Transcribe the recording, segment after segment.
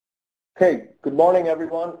Okay, good morning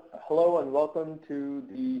everyone. Hello and welcome to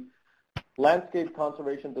the Landscape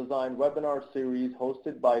Conservation Design webinar series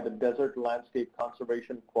hosted by the Desert Landscape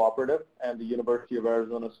Conservation Cooperative and the University of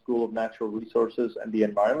Arizona School of Natural Resources and the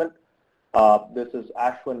Environment. This is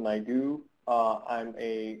Ashwin Naidu. I'm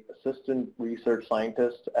an assistant research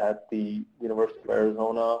scientist at the University of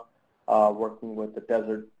Arizona working with the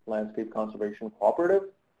Desert Landscape Conservation Cooperative.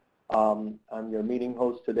 I'm your meeting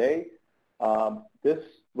host today. This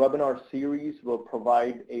webinar series will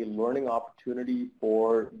provide a learning opportunity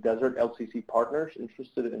for Desert LCC partners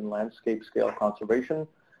interested in landscape scale conservation.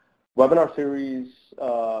 Webinars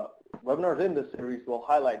in this series will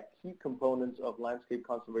highlight key components of landscape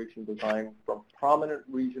conservation design from prominent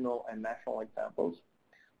regional and national examples.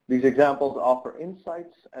 These examples offer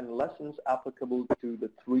insights and lessons applicable to the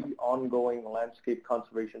three ongoing landscape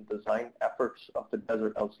conservation design efforts of the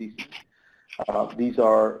Desert LCC. These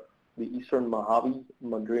are the Eastern Mojave,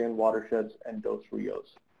 Madrean watersheds, and Dos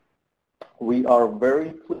Rios. We are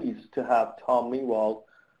very pleased to have Tom Miewald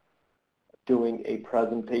doing a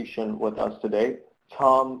presentation with us today.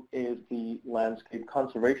 Tom is the landscape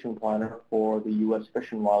conservation planner for the U.S.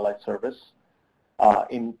 Fish and Wildlife Service.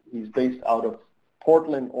 He's based out of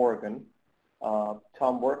Portland, Oregon.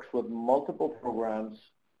 Tom works with multiple programs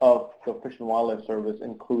of the Fish and Wildlife Service,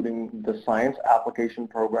 including the Science Application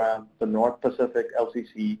Program, the North Pacific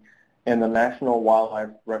LCC, and the National Wildlife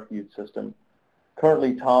Refuge System.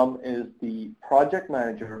 Currently, Tom is the project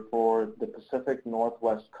manager for the Pacific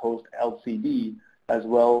Northwest Coast LCD, as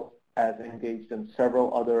well as engaged in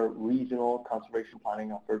several other regional conservation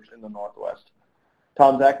planning efforts in the Northwest.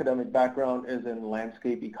 Tom's academic background is in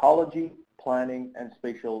landscape ecology, planning, and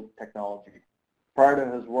spatial technology. Prior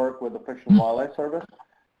to his work with the Fish and Wildlife Service,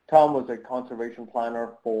 Tom was a conservation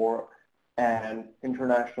planner for an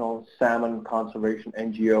international salmon conservation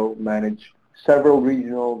NGO, managed several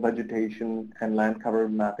regional vegetation and land cover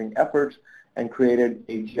mapping efforts, and created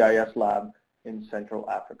a GIS lab in Central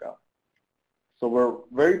Africa. So we're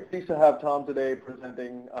very pleased to have Tom today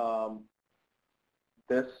presenting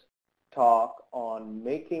this talk on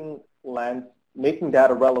making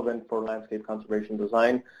data relevant for landscape conservation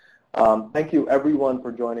design. Thank you everyone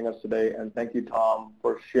for joining us today, and thank you, Tom,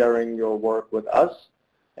 for sharing your work with us.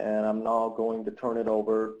 And I'm now going to turn it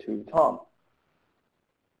over to Tom.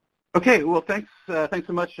 Okay, well, thanks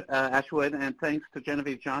so much, Ashwin, and thanks to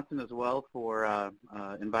Genevieve Johnson as well for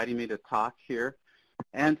inviting me to talk here.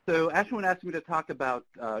 And so Ashwin asked me to talk about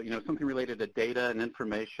something related to data and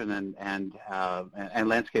information and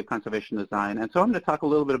landscape conservation design. And so I'm going to talk a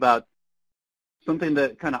little bit about something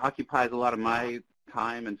that kind of occupies a lot of my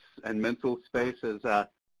time and mental space is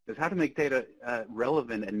how to make data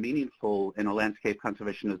relevant and meaningful in a landscape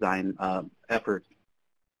conservation design effort.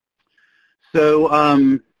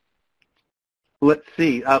 So let's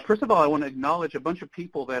see. First of all, I want to acknowledge a bunch of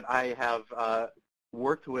people that I have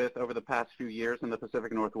worked with over the past few years in the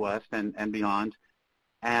Pacific Northwest and beyond,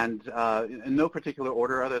 and in no particular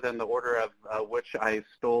order other than the order of which I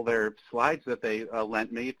stole their slides that they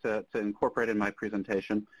lent me to incorporate in my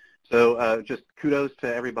presentation. So just kudos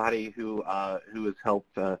to everybody who has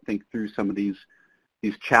helped think through some of these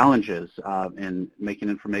challenges in making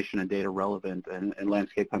information and data relevant in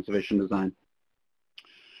landscape conservation design.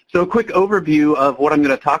 So a quick overview of what I'm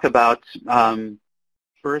going to talk about.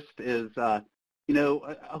 First is,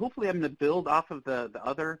 hopefully I'm going to build off of the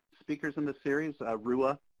other speakers in the series,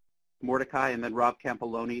 Rua, Mordecai, and then Rob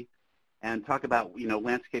Campoloni, and talk about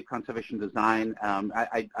landscape conservation design.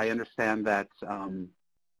 I understand that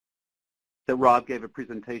Rob gave a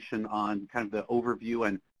presentation on kind of the overview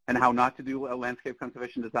and how not to do a landscape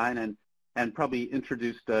conservation design and probably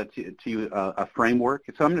introduced to you a framework.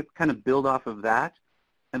 So I'm going to kind of build off of that.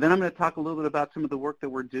 And then I'm going to talk a little bit about some of the work that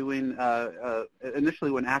we're doing.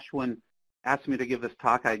 Initially, when Ashwin asked me to give this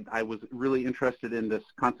talk, I was really interested in this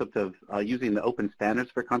concept of using the open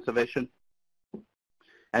standards for conservation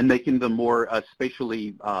and making them more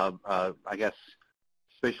spatially,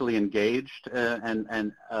 spatially engaged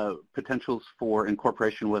and potentials for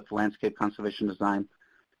incorporation with landscape conservation design.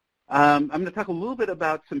 I'm going to talk a little bit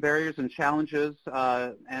about some barriers and challenges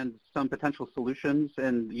and some potential solutions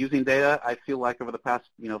in using data. I feel like over the past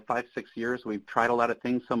 5-6 years we've tried a lot of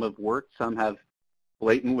things. Some have worked, some have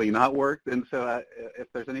blatantly not worked, and so if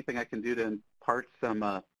there's anything I can do to impart some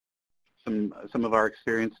of our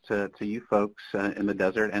experience to you folks in the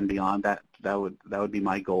desert and beyond, that would be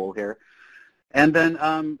my goal here. And then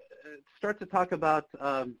start to talk about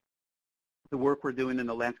the work we're doing in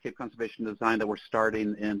the landscape conservation design that we're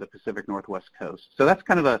starting in the Pacific Northwest coast. So that's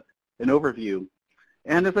kind of an overview.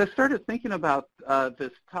 And as I started thinking about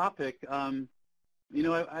this topic,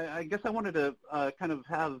 I guess I wanted to kind of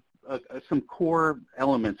have some core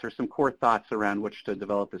elements or some core thoughts around which to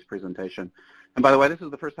develop this presentation. And by the way, this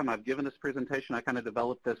is the first time I've given this presentation. I kind of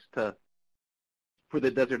developed this for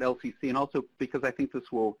the Desert LCC, and also because I think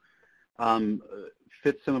this will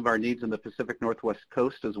fit some of our needs in the Pacific Northwest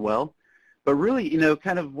coast as well. But really,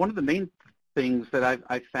 kind of one of the main things that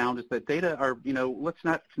I've found is that data are, let's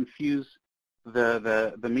not confuse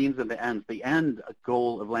the means and the ends. The end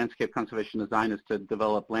goal of landscape conservation design is to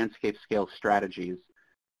develop landscape scale strategies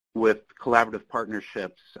with collaborative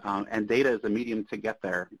partnerships, and data is a medium to get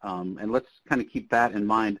there. And let's kind of keep that in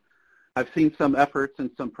mind. I've seen some efforts and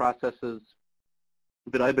some processes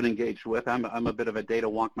that I've been engaged with. I'm a bit of a data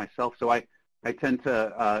wonk myself, so I tend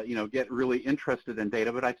to get really interested in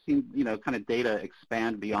data, but I've seen kind of data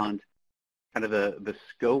expand beyond kind of the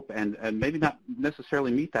scope and maybe not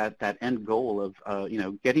necessarily meet that end goal of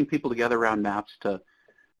getting people together around maps to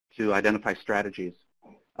identify strategies.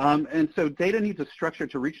 And so data needs a structure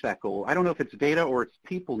to reach that goal. I don't know if it's data or it's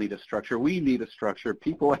people need a structure. We need a structure.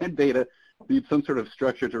 People and data need some sort of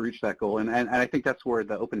structure to reach that goal. And I think that's where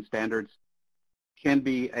the open standards can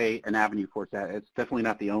be an avenue for that. It's definitely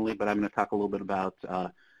not the only, but I'm going to talk a little bit about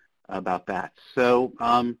that. So,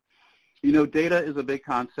 data is a big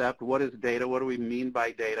concept. What is data? What do we mean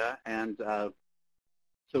by data? And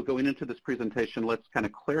so going into this presentation, let's kind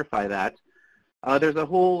of clarify that. There's a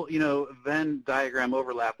whole, Venn diagram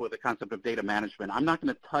overlap with the concept of data management. I'm not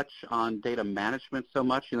going to touch on data management so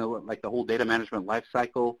much, like the whole data management life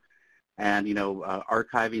cycle and,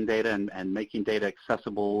 archiving data and making data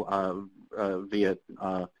accessible via,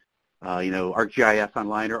 ArcGIS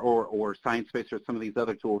Online or ScienceBase or some of these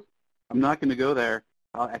other tools. I'm not going to go there.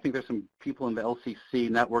 I think there's some people in the LCC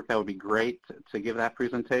network that would be great to give that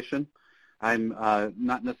presentation. I'm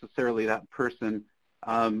not necessarily that person.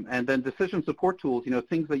 And then decision support tools,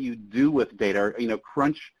 things that you do with data,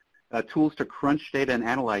 tools to crunch data and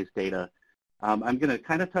analyze data. I'm going to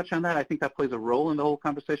kind of touch on that. I think that plays a role in the whole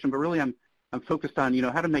conversation, but really I'm focused on,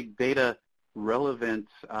 how to make data relevant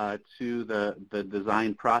to the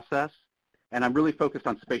design process. And I'm really focused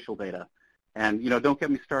on spatial data. And, don't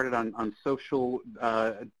get me started on social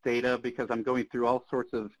data because I'm going through all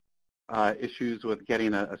sorts of issues with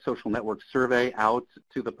getting a social network survey out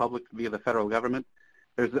to the public via the federal government.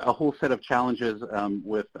 There's a whole set of challenges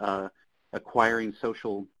with acquiring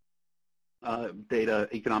social data,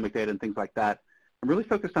 economic data, and things like that. I'm really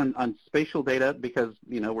focused on spatial data because,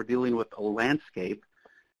 we're dealing with a landscape,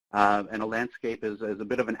 and a landscape is a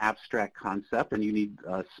bit of an abstract concept, and you need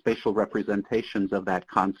spatial representations of that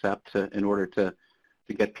concept in order to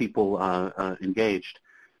get people engaged.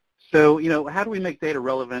 So, how do we make data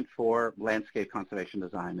relevant for landscape conservation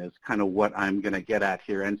design is kind of what I'm going to get at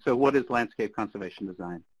here. And so what is landscape conservation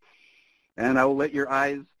design? And I will let your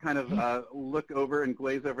eyes kind of look over and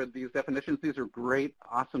glaze over these definitions. These are great,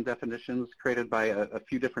 awesome definitions created by a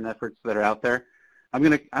few different efforts that are out there. I'm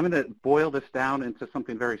going to boil this down into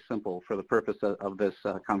something very simple for the purpose of this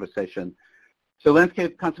conversation. So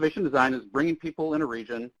landscape conservation design is bringing people in a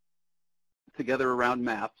region together around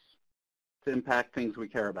maps to impact things we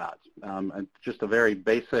care about. And just a very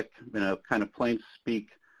basic, kind of plain speak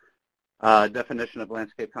definition of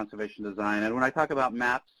landscape conservation design. And when I talk about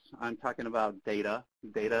maps, I'm talking about data.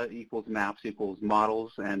 Data equals maps equals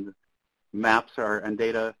models, and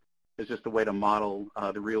data is just a way to model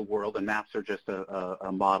the real world, and maps are just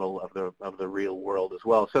a model of the real world as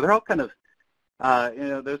well. So they're all kind of,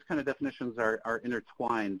 those kind of definitions are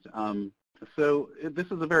intertwined. So this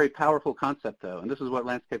is a very powerful concept, though, and this is what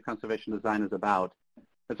landscape conservation design is about.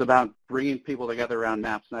 It's about bringing people together around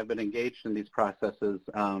maps, and I've been engaged in these processes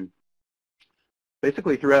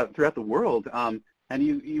basically throughout the world. And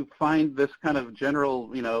you find this kind of general,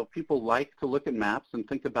 people like to look at maps and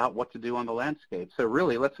think about what to do on the landscape. So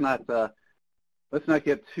really, let's not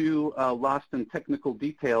get too lost in technical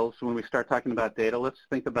details when we start talking about data. Let's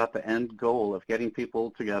think about the end goal of getting people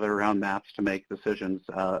together around maps to make decisions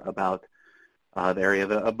about the area.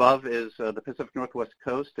 The above is the Pacific Northwest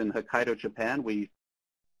coast in Hokkaido, Japan. We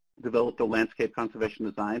developed a landscape conservation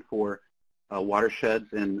design for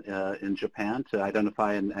watersheds in Japan to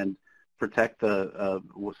identify and protect some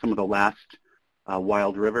of the last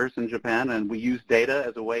wild rivers in Japan, and we use data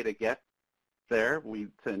as a way to get there,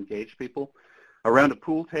 to engage people. Around a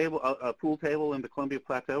pool table in the Columbia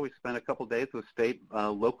Plateau, we spent a couple days with state,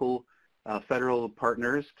 local, federal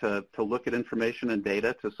partners to look at information and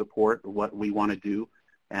data to support what we want to do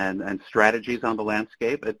and strategies on the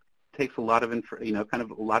landscape. It takes a lot of, kind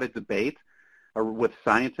of a lot of debate with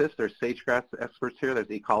scientists. There's sage-grouse experts here, there's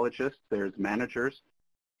ecologists, there's managers,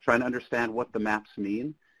 trying to understand what the maps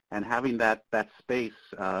mean, and having that space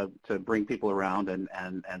to bring people around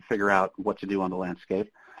and figure out what to do on the landscape.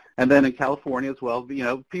 And then in California as well,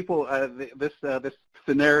 people, this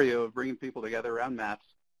scenario of bringing people together around maps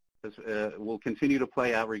will continue to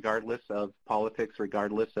play out regardless of politics,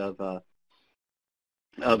 regardless of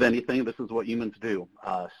anything. This is what humans do.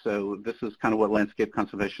 So this is kind of what landscape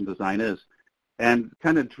conservation design is. And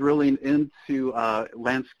kind of drilling into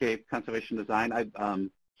landscape conservation design,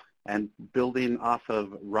 and building off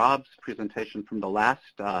of Rob's presentation from the last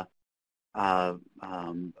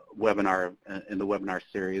webinar in the webinar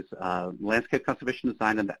series, landscape conservation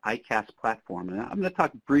design and the ICAS platform. And I'm going to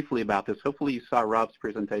talk briefly about this. Hopefully you saw Rob's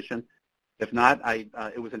presentation. If not,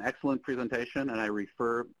 it was an excellent presentation, and I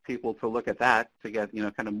refer people to look at that to get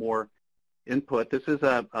kind of more input. This is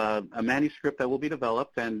a manuscript that will be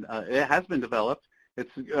developed, and it has been developed.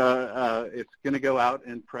 It's going to go out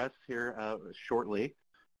in press here shortly.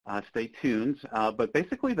 Stay tuned. But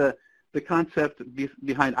basically, the concept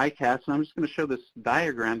behind ICAS, and I'm just going to show this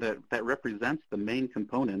diagram that represents the main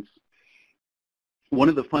components. One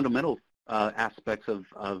of the fundamental aspects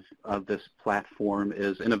of this platform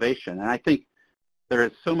is innovation, and I think there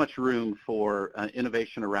is so much room for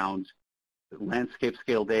innovation around landscape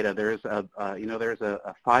scale data. There's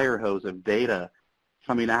a fire hose of data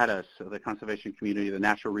coming at us, the conservation community, the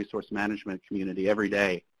natural resource management community, every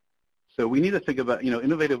day. So we need to think about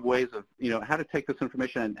innovative ways of how to take this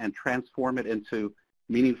information and transform it into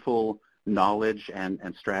meaningful knowledge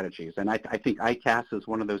and strategies. And I think ICAS is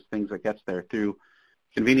one of those things that gets there through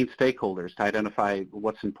convening stakeholders to identify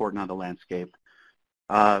what's important on the landscape.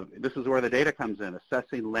 This is where the data comes in,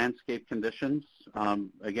 assessing landscape conditions.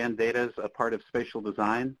 Again, data is a part of spatial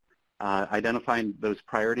design, identifying those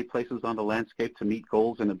priority places on the landscape to meet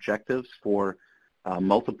goals and objectives for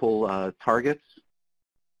multiple targets.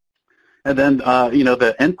 And then,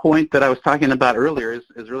 the endpoint that I was talking about earlier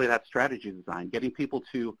is really that strategy design, getting people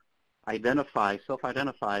to identify,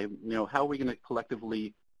 self-identify, how are we going to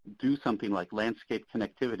collectively do something like landscape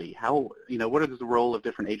connectivity? What is the role of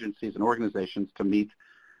different agencies and organizations to meet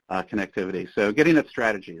connectivity? So getting at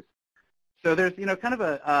strategies. So there's, kind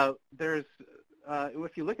of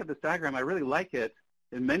if you look at this diagram, I really like it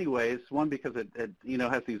in many ways. One, because it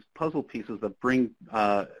has these puzzle pieces that bring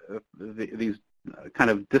these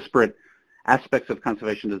kind of disparate aspects of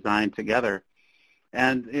conservation design together.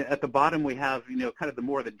 And at the bottom we have, kind of the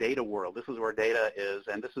more of the data world. This is where data is,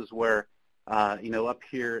 and this is where, up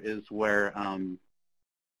here is where, kind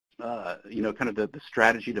of the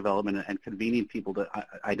strategy development and convening people to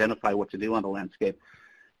identify what to do on the landscape.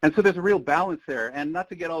 And so there's a real balance there, and not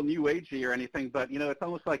to get all new agey or anything, but, it's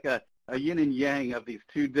almost like a yin and yang of these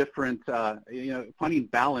two different, finding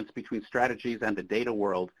balance between strategies and the data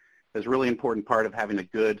world is a really important part of having a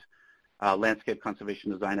good landscape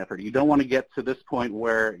conservation design effort. You don't want to get to this point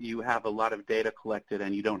where you have a lot of data collected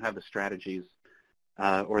and you don't have the strategies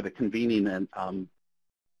or the convening and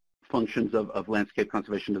functions of landscape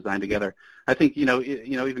conservation design together. I think,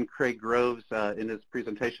 even Craig Groves in his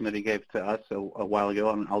presentation that he gave to us a while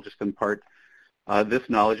ago, and I'll just impart this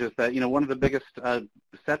knowledge, is that, one of the biggest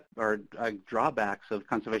drawbacks of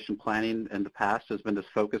conservation planning in the past has been this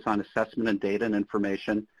focus on assessment and data and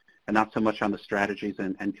information, and not so much on the strategies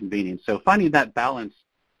and convening. So finding that balance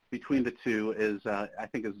between the two is, I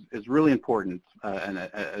think, is really important, and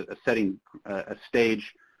setting a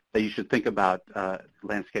stage that you should think about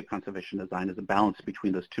landscape conservation design as a balance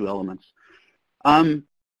between those two elements.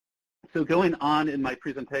 So going on in my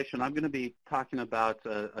presentation, I'm going to be talking about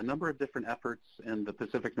a number of different efforts in the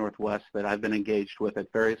Pacific Northwest that I've been engaged with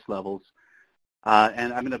at various levels.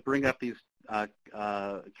 And I'm going to bring up these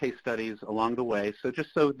case studies along the way. So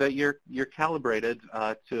just so that you're calibrated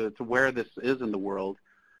to where this is in the world.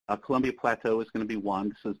 Columbia Plateau is going to be one.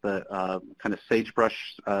 This is the kind of sagebrush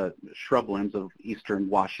shrublands of eastern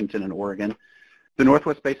Washington and Oregon. The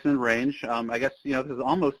Northwest Basin and Range, I guess, this is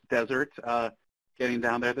almost desert getting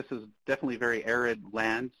down there. This is definitely very arid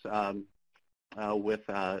lands with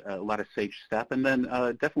a lot of sage steppe. And then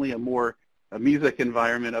definitely a music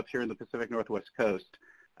environment up here in the Pacific Northwest coast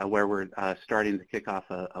where we're starting to kick off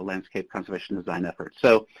a landscape conservation design effort.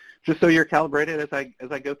 So just so you're calibrated as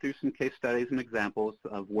I go through some case studies and examples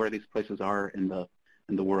of where these places are in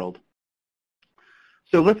the world.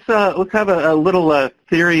 So let's have a little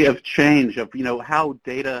theory of change of how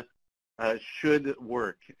data should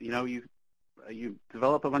work. You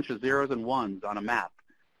develop a bunch of zeros and ones on a map.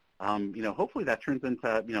 Hopefully that turns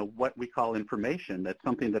into what we call information. That's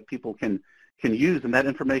something that people can use, and that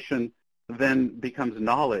information then becomes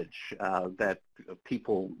knowledge that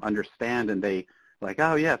people understand, and they like,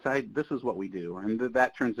 oh yes, this is what we do, and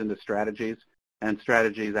that turns into strategies, and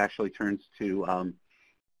strategies actually turns to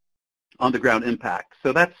on the ground impact.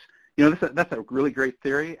 So that's that's a really great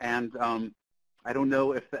theory, and I don't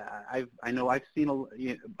know if I know I've seen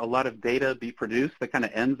a lot of data be produced that kind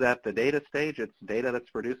of ends at the data stage. It's data that's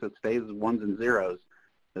produced that stays ones and zeros,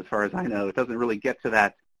 as far as I know. It doesn't really get to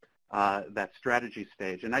that that strategy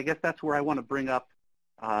stage. And I guess that's where I want to bring up,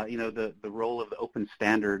 the role of the open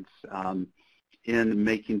standards in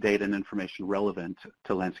making data and information relevant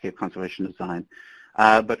to landscape conservation design.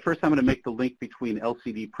 But first, I'm going to make the link between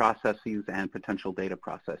LCD processes and potential data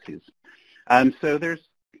processes. So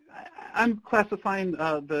I'm classifying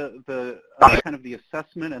the kind of the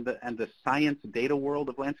assessment and the science data world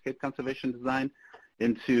of landscape conservation design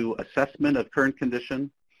into assessment of current condition.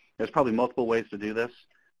 There's probably multiple ways to do this.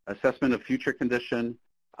 Assessment of future condition,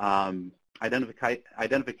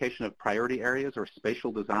 identification of priority areas or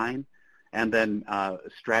spatial design, and then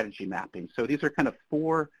strategy mapping. So these are kind of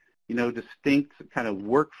four, distinct kind of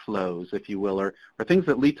workflows, if you will, or things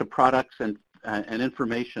that lead to products and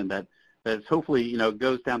information that hopefully,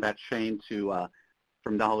 goes down that chain to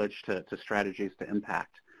from knowledge to strategies to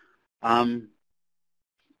impact.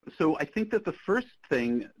 So I think that the first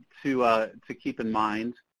thing to keep in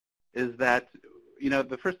mind is that,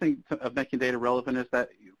 the first thing of making data relevant is that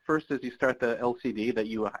first as you start the LCD that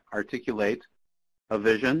you articulate a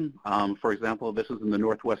vision. For example, this is in the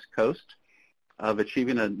Northwest Coast of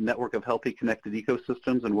achieving a network of healthy connected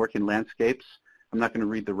ecosystems and working landscapes. I'm not going to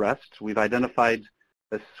read the rest. We've identified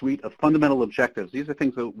a suite of fundamental objectives. These are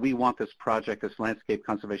things that we want this project, this landscape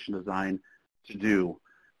conservation design, to do.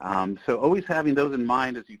 So always having those in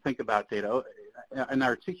mind as you think about data and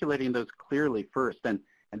articulating those clearly first and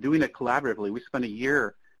doing it collaboratively. We spent a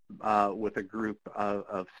year with a group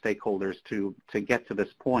of stakeholders to get to this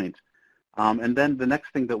point. And then the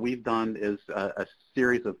next thing that we've done is a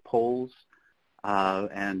series of polls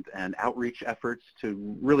and outreach efforts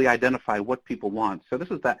to really identify what people want. So this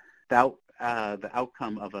is the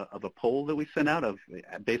outcome of a poll that we sent out of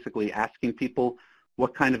basically asking people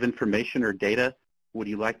what kind of information or data would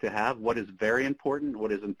you like to have, what is very important,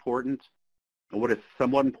 what is important, and what is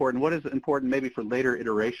somewhat important, what is important maybe for later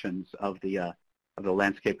iterations of the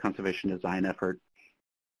landscape conservation design effort.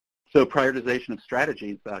 So prioritization of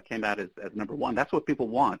strategies came out as number one. That's what people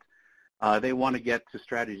want. They want to get to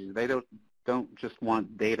strategies. They don't just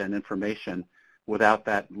want data and information without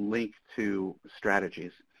that link to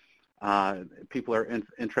strategies. People are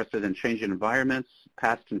interested in changing environments,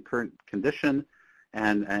 past and current condition,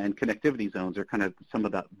 and connectivity zones are kind of some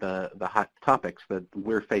of the hot topics that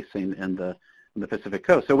we're facing in the Pacific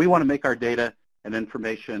Coast. So we want to make our data and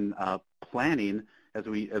information planning as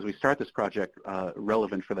we start this project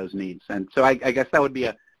relevant for those needs. And so I guess that would be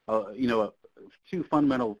two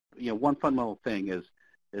fundamental, one fundamental thing is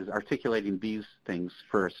articulating these things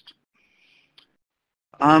first.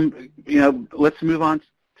 Let's move on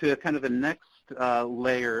to kind of the next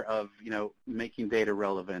layer of, making data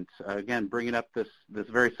relevant. Again, bringing up this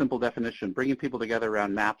very simple definition, bringing people together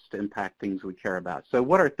around maps to impact things we care about. So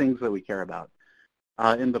what are things that we care about?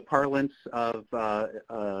 In the parlance of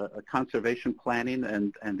conservation planning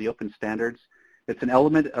and the open standards, it's an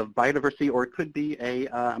element of biodiversity, or it could be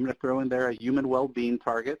I'm going to throw in there a human well-being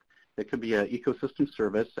target. It could be an ecosystem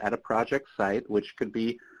service at a project site, which could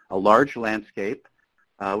be a large landscape,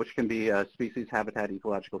 which can be a species habitat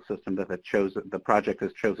ecological system that the project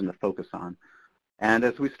has chosen to focus on. And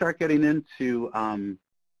as we start getting into,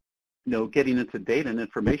 getting into data and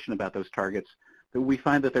information about those targets, we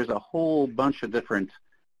find that there's a whole bunch of different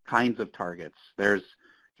kinds of targets. There's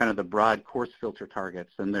kind of the broad coarse filter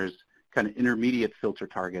targets, and there's kind of intermediate filter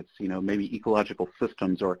targets, maybe ecological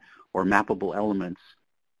systems or mappable elements.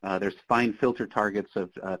 There's fine filter targets of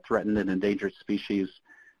threatened and endangered species.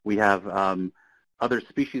 We have other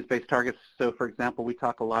species-based targets. So, for example, we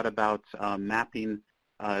talk a lot about mapping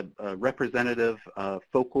representative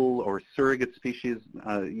focal or surrogate species,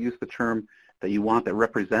 use the term that you want, that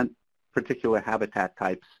represent particular habitat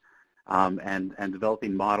types, and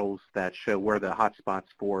developing models that show where the hotspots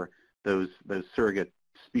for those surrogate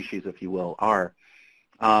species, if you will, are.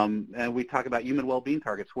 And we talk about human well-being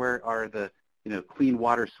targets. Where are the clean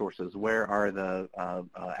water sources? Where are the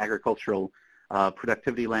agricultural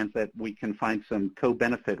productivity lands that we can find some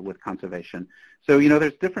co-benefit with conservation? So,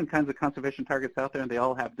 there's different kinds of conservation targets out there, and they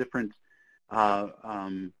all have different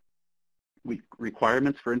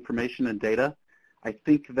requirements for information and data. I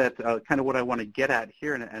think that kind of what I want to get at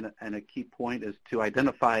here, and a key point, is to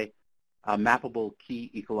identify mappable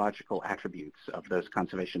key ecological attributes of those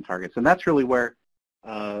conservation targets. And that's really where,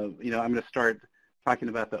 I'm going to start talking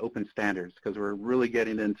about the open standards, because we're really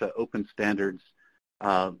getting into open standards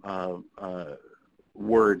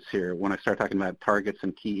words here when I start talking about targets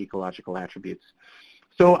and key ecological attributes.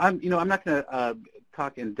 So I'm not going to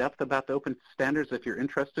talk in depth about the open standards. If you're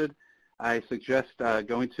interested, I suggest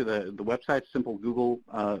going to the website. Simple Google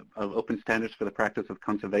of Open Standards for the Practice of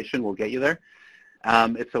Conservation will get you there.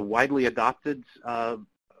 It's a widely adopted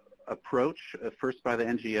approach, first by the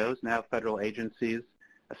NGOs, now federal agencies,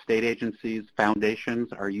 state agencies,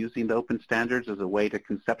 foundations are using the open standards as a way to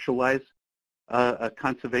conceptualize a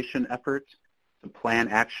conservation effort, to plan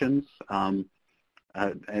actions,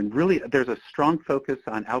 and really there's a strong focus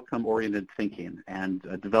on outcome-oriented thinking and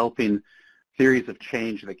developing theories of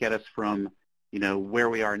change that get us from, where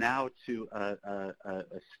we are now to a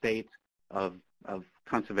state of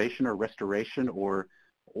conservation or restoration or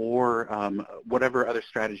whatever other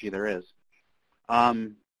strategy there is.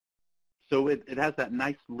 So it has that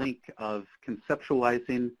nice link of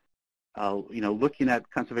conceptualizing, looking at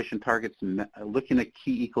conservation targets, looking at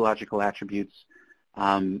key ecological attributes,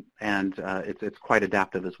 and it's quite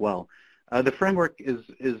adaptive as well. The framework is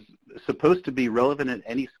supposed to be relevant at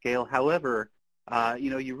any scale. However,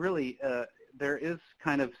 you really there is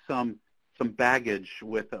kind of some baggage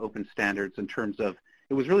with the open standards in terms of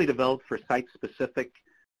it was really developed for site-specific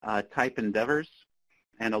type endeavors,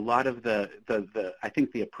 and a lot of I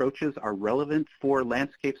think the approaches are relevant for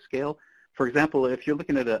landscape scale. For example, if you're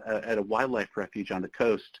looking at a wildlife refuge on the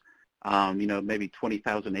coast, maybe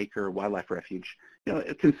 20,000 acre wildlife refuge,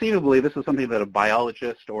 conceivably this is something that a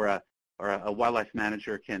biologist or a wildlife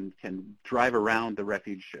manager can drive around the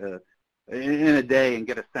refuge in a day and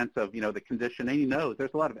get a sense of the condition. And he knows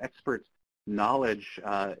there's a lot of expert knowledge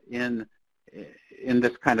in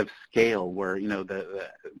this kind of scale where the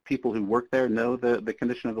people who work there know the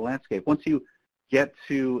condition of the landscape. Once you get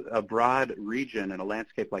to a broad region in a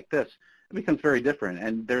landscape like this, it becomes very different,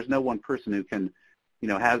 and there's no one person who can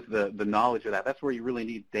has the knowledge of that. That's where you really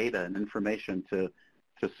need data and information to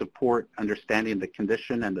support understanding the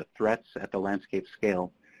condition and the threats at the landscape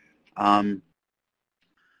scale.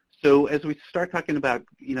 So as we start talking about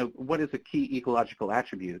what is a key ecological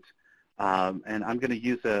attribute, and I'm going to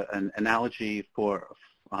use an analogy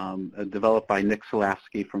developed by Nick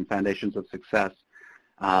Solafsky from Foundations of Success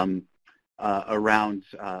around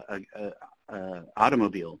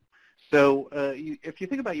automobile. So if you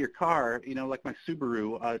think about your car, like my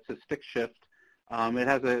Subaru, it's a stick shift. It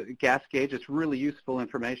has a gas gauge. It's really useful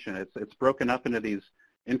information. It's broken up into these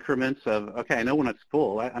increments of, okay, I know when it's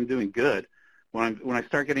full, I'm doing good. When I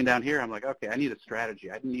start getting down here, I'm like, okay, I need a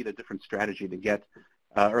strategy. I need a different strategy to get,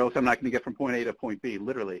 or else I'm not going to get from point A to point B,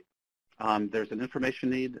 literally. There's an information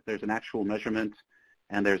need, there's an actual measurement,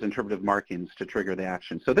 and there's interpretive markings to trigger the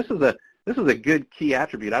action. So this is a good key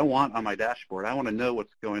attribute I want on my dashboard. I want to know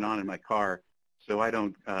what's going on in my car so I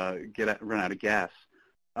don't run out of gas.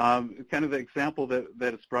 Kind of the example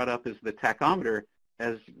that is brought up is the tachometer.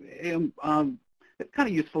 It's kind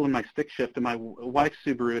of useful in my stick shift. In my wife's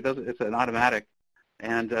Subaru, it's an automatic,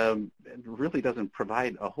 and it really doesn't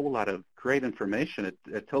provide a whole lot of great information.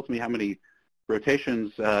 It tells me how many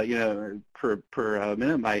rotations per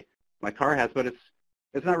minute my car has, but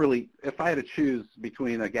it's not really. If I had to choose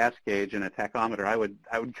between a gas gauge and a tachometer, I would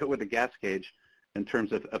go with the gas gauge in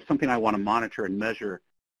terms of something I want to monitor and measure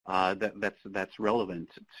that's relevant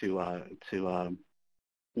to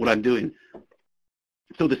what I'm doing.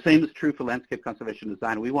 So the same is true for landscape conservation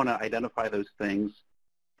design. We want to identify those things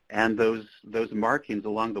and those markings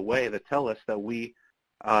along the way that tell us that we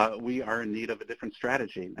are in need of a different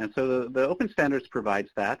strategy. And so the Open Standards provides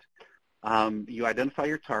that. You identify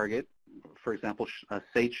your target. For example, a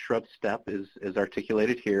sage shrub steppe is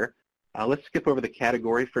articulated here. Let's skip over the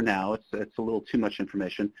category for now. It's a little too much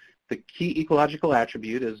information. The key ecological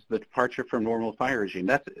attribute is the departure from normal fire regime.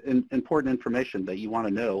 That's important information that you want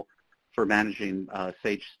to know for managing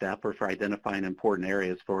sage steppe or for identifying important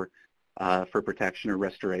areas for protection or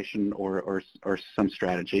restoration or some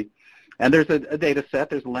strategy. And there's a data set.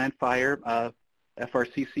 There's a land fire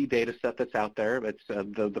FRCC data set that's out there. It's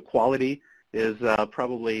the quality is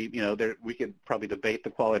probably, we could probably debate the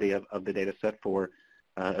quality of the data set for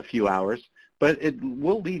a few hours, but it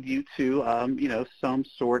will lead you to, some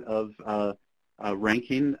sort of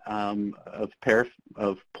ranking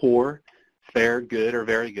of poor, fair, good, or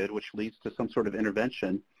very good, which leads to some sort of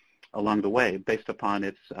intervention along the way based upon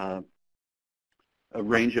its a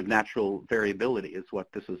range of natural variability is what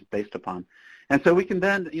this is based upon. And so we can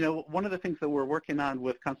then, one of the things that we're working on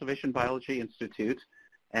with Conservation Biology Institute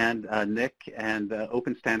and Nick and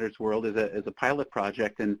Open Standards World is a pilot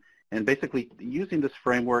project, and basically using this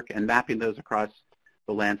framework and mapping those across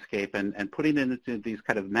the landscape and putting it into these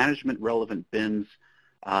kind of management relevant bins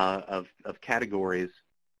of categories.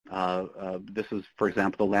 This is, for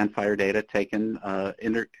example, the land fire data taken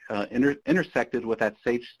intersected with that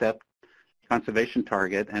sage steppe conservation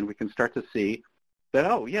target, and we can start to see that,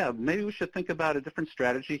 oh yeah, maybe we should think about a different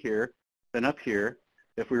strategy here then up here,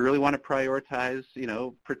 if we really want to prioritize,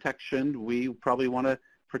 protection, we probably want to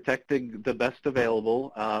protect the best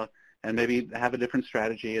available, and maybe have a different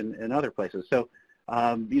strategy in other places. So,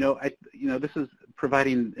 this is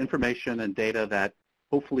providing information and data that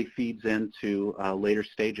hopefully feeds into later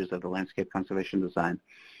stages of the landscape conservation design.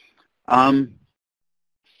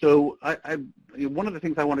 So one of the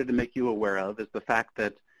things I wanted to make you aware of is the fact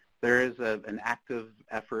that there is an active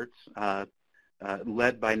effort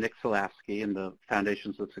led by Nick Salasky and the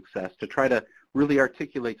Foundations of Success to try to really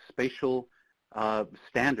articulate spatial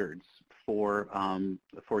standards for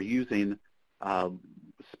using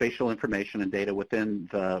spatial information and data within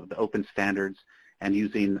the open standards and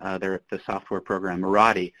using the software program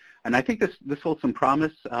Marathi. And I think this holds some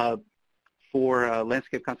promise for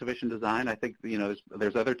landscape conservation design. I think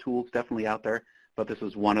there's other tools definitely out there, but this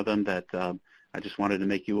is one of them that I just wanted to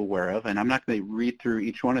make you aware of. And I'm not going to read through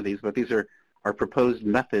each one of these, but these are proposed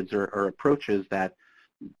methods or approaches that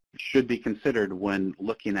should be considered when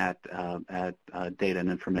looking at data and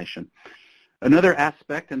information. Another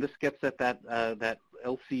aspect, and this gets at that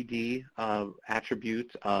LCD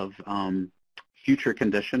attribute of future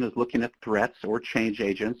condition, is looking at threats or change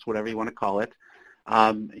agents, whatever you want to call it.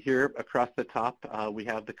 Here across the top, we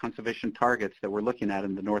have the conservation targets that we're looking at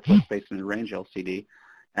in the Northwest Basin and Range LCD,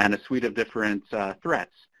 and a suite of different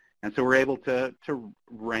threats. And so we're able to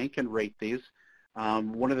rank and rate these.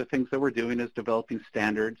 One of the things that we're doing is developing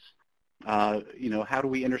standards. How do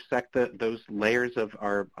we intersect those layers of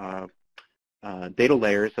our data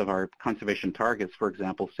layers of our conservation targets, for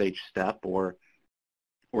example, sage steppe or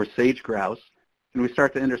sage grouse, and we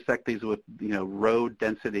start to intersect these with road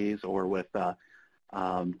densities or with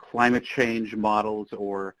climate change models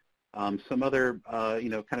or some other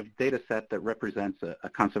kind of data set that represents a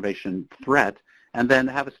conservation threat, and then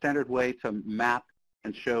have a standard way to map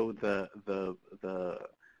and show the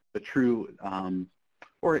true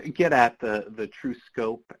or get at the true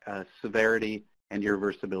scope, severity, and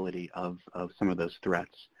irreversibility of some of those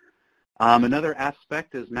threats. Another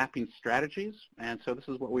aspect is mapping strategies, and so this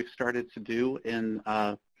is what we've started to do in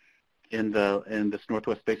this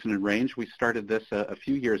Northwest Basin and Range. We started this a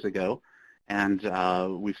few years ago, and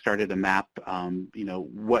we've started to map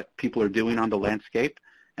what people are doing on the landscape,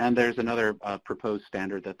 and there's another proposed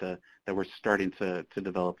standard that we're starting to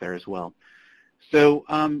develop there as well. So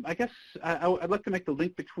I guess I'd like to make the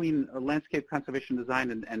link between landscape conservation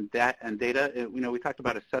design and data. We talked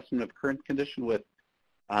about assessment of current condition with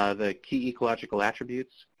the key ecological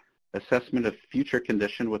attributes, assessment of future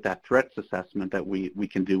condition with that threats assessment that we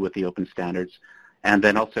can do with the open standards, and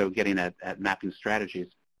then also getting at mapping strategies.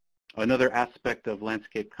 Another aspect of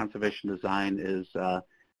landscape conservation design is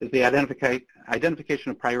the identification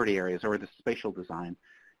of priority areas, or the spatial design.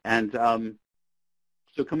 And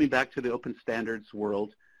so coming back to the open standards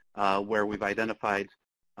world, where we've identified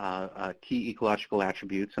key ecological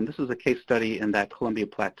attributes, and this is a case study in that Columbia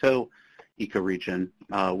Plateau ecoregion.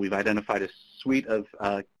 We've identified a suite of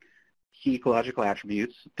key ecological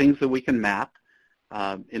attributes, things that we can map,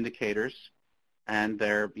 indicators, and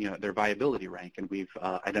their viability rank, and we've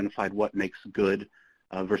identified what makes good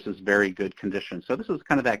versus very good conditions. So this is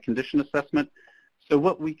kind of that condition assessment. So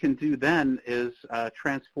what we can do then is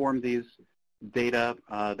transform these data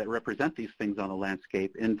that represent these things on the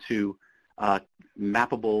landscape into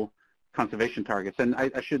mappable conservation targets. And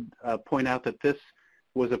I should point out that this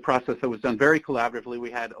was a process that was done very collaboratively.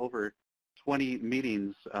 We had over 20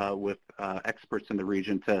 meetings with experts in the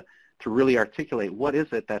region to really articulate what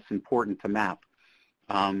is it that's important to map.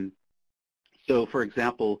 So for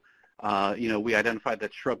example, we identified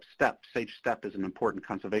that shrub steppe, sage steppe, is an important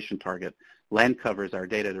conservation target. Land covers our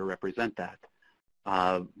data to represent that.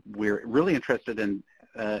 We're really interested in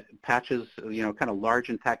patches, kind of large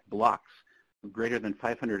intact blocks greater than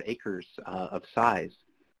 500 acres of size.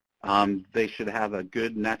 They should have a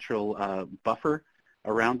good natural buffer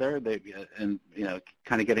around there, and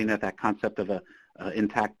kind of getting at that concept of a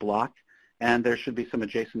intact block. And there should be some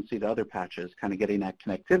adjacency to other patches, kind of getting that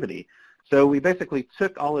connectivity. So we basically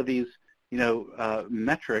took all of these,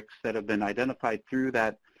 metrics that have been identified through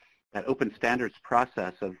that open standards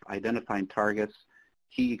process of identifying targets,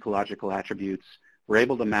 key ecological attributes. We're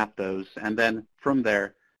able to map those, and then from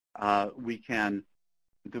there, we can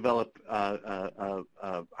develop a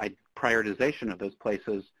prioritization of those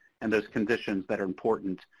places and those conditions that are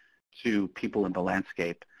important to people in the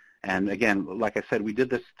landscape. And again, like I said, we did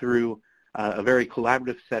this through a very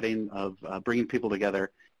collaborative setting of bringing people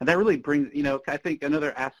together. And that really brings, I think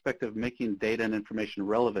another aspect of making data and information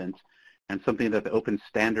relevant, and something that the open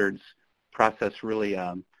standards process really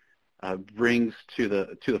brings to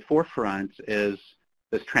the forefront, is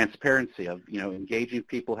this transparency of, engaging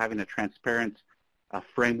people, having a transparent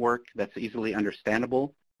framework that's easily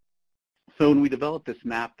understandable. So when we developed this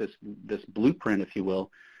map, this blueprint, if you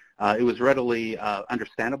will, it was readily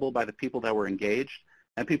understandable by the people that were engaged,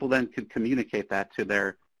 and people then could communicate that to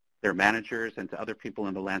their managers and to other people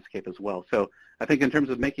in the landscape as well. So I think in terms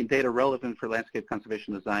of making data relevant for landscape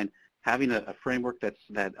conservation design, having a framework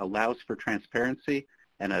that allows for transparency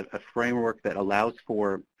and a framework that allows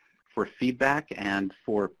for feedback and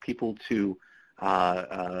for people to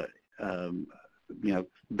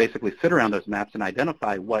basically sit around those maps and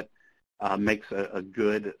identify what makes a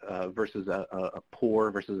good versus a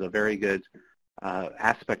poor versus a very good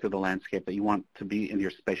aspect of the landscape that you want to be in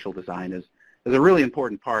your spatial design is a really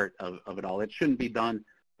important part of it all. It shouldn't be done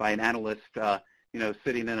by an analyst,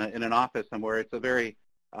 sitting in an office somewhere. It's a very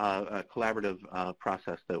collaborative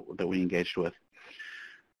process that we engaged with.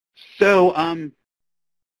 So,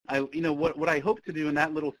 what I hope to do in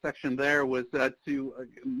that little section there was to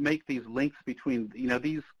make these links between,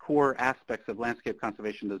 these core aspects of landscape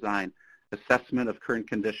conservation design: assessment of current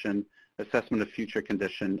condition, assessment of future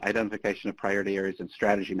condition, identification of priority areas, and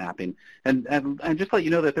strategy mapping. And just let you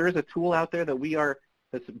know that there is a tool out there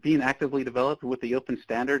that's being actively developed with the open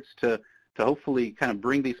standards to hopefully kind of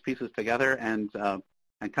bring these pieces together and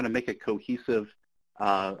kind of make a cohesive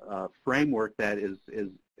framework that is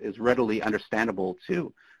readily understandable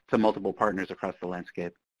to multiple partners across the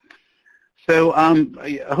landscape. So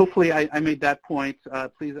hopefully I made that point.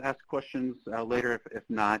 Please ask questions later if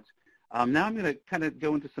not. Now I'm going to kind of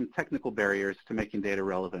go into some technical barriers to making data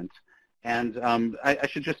relevant. And I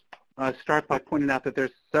should just start by pointing out that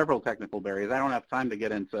there's several technical barriers. I don't have time to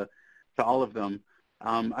get into all of them.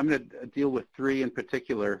 I'm going to deal with three in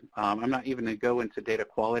particular. I'm not even going to go into data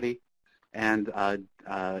quality and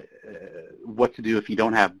what to do if you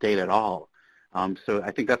don't have data at all. So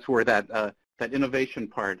I think that's where that innovation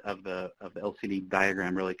part of the LCD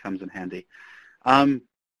diagram really comes in handy.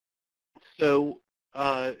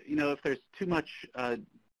 If there's too much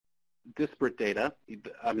disparate data,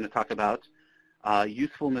 I'm going to talk about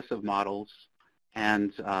usefulness of models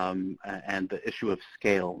and the issue of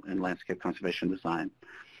scale in landscape conservation design.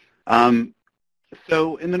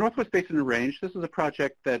 So in the Northwest Basin and Range, this is a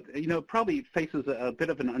project that probably faces a bit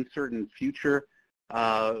of an uncertain future,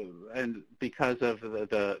 and because of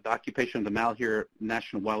the occupation of the Malheur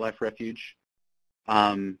National Wildlife Refuge.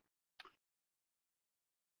 So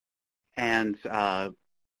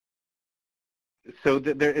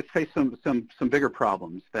it's faced some bigger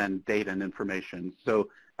problems than data and information. So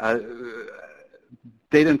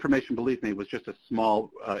data information, believe me, was just a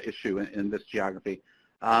small issue in this geography.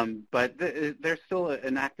 But there's still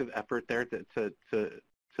an active effort there to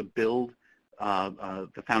build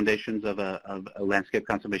the foundations of a landscape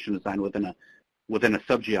conservation design within a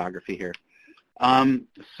subgeography here.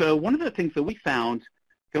 So one of the things that we found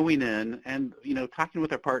going in and talking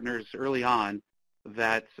with our partners early on,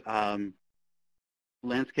 that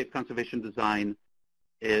landscape conservation design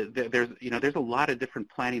there's a lot of different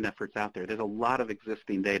planning efforts out there. There's a lot of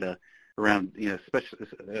existing data around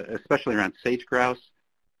especially around sage grouse,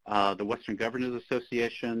 the Western Governors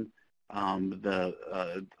Association, the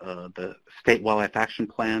state wildlife action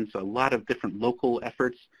plans, a lot of different local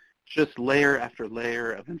efforts, just layer after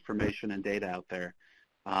layer of information and data out there.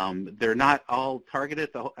 They're not all targeted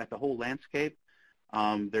at the whole landscape.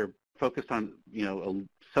 They're focused on a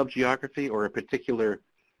subgeography or a particular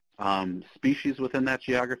species within that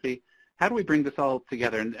geography. How do we bring this all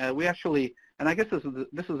together? And we actually, and I guess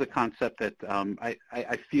this is a concept that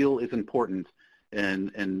I feel is important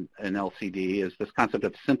in LCD, is this concept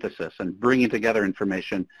of synthesis and bringing together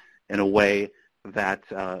information in a way that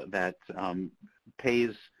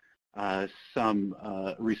pays some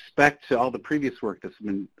respect to all the previous work that's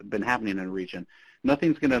been happening in a region.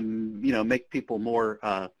 Nothing's going to make people more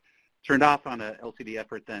turned off on a LCD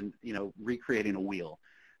effort than recreating a wheel.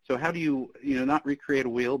 So how do you not recreate a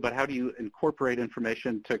wheel, but how do you incorporate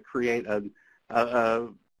information to create a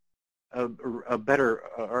better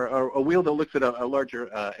or a wheel that looks at a larger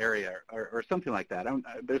area or something like that?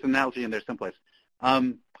 There's an analogy in there someplace.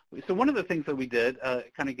 So one of the things that we did,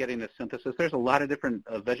 kind of getting a synthesis, there's a lot of different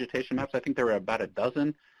vegetation maps. I think there were about a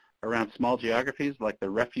dozen around small geographies, like the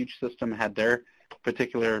refuge system had their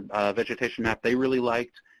particular vegetation map they really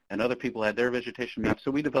liked, and other people had their vegetation map. So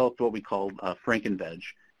we developed what we called Frankenveg,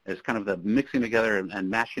 as kind of the mixing together and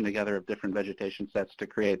mashing together of different vegetation sets to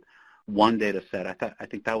create one data set. I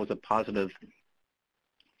think that was a positive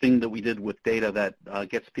thing that we did with data that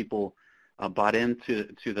gets people bought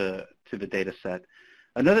into the data set.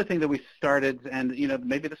 Another thing that we started, and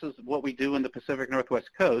maybe this is what we do in the Pacific Northwest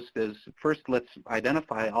coast, is first let's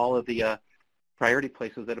identify all of the priority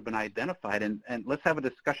places that have been identified, and let's have a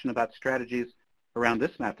discussion about strategies around this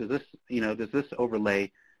map. Does this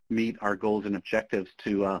overlay meet our goals and objectives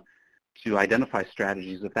to identify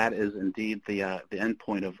strategies, if that is indeed the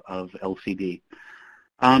endpoint of LCD?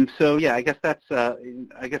 So yeah, I guess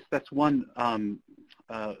that's one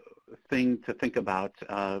thing to think about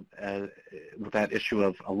with that issue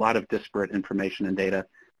of a lot of disparate information and data.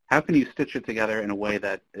 How can you stitch it together in a way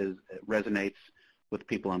that resonates with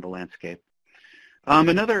people on the landscape?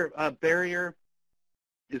 Another barrier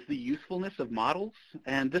is the usefulness of models,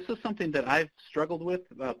 and this is something that I've struggled with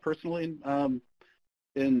personally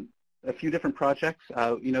in a few different projects.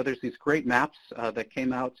 There's these great maps that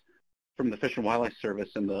came out from the Fish and Wildlife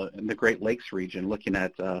Service in the Great Lakes region, looking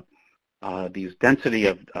at these density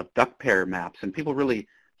of duck pair maps, and people really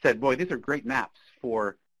said, boy, these are great maps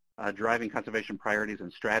for driving conservation priorities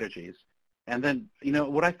and strategies. And then,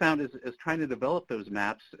 what I found is trying to develop those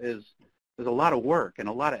maps is a lot of work and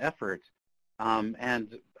a lot of effort, and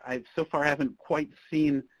I so far haven't quite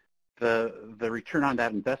seen the return on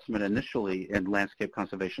that investment initially in landscape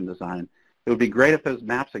conservation design. It would be great if those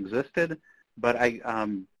maps existed, but I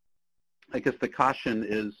guess the caution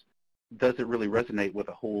is, does it really resonate with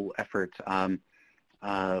the whole effort?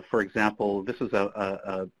 For example, this is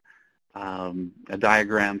a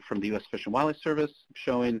diagram from the U.S. Fish and Wildlife Service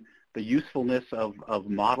showing the usefulness of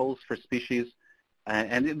models for species.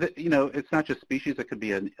 And it's not just species. It could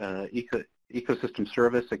be an ecosystem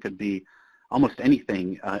service. It could be almost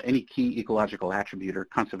anything, any key ecological attribute or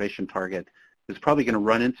conservation target is probably going to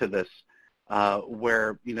run into this,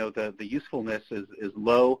 where the usefulness is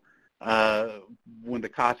low when the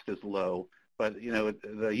cost is low, but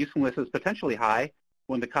the usefulness is potentially high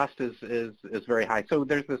when the cost is very high. So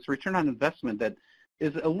there's this return on investment that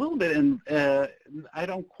is a little bit I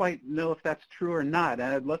don't quite know if that's true or not,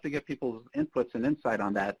 and I'd love to get people's inputs and insight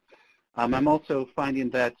on that. I'm also finding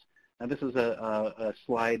that, and this is a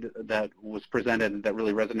slide that was presented that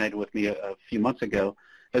really resonated with me a few months ago,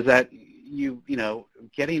 is that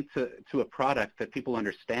getting to a product that people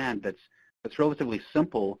understand that's relatively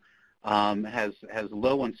simple, has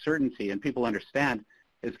low uncertainty, and people understand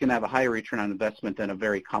is going to have a higher return on investment than a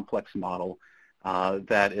very complex model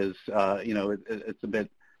that is,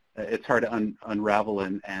 it's hard to unravel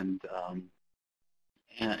and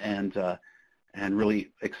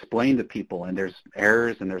really explain to people, and there's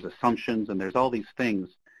errors and there's assumptions and there's all these things.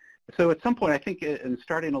 So at some point, I think in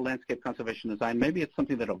starting a landscape conservation design, maybe it's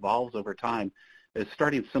something that evolves over time, is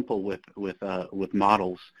starting simple with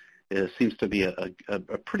models. It seems to be a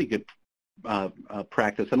pretty good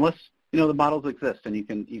practice, unless the models exist and you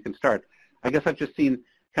can start. I guess I've just seen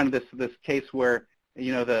kind of this case where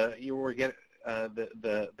the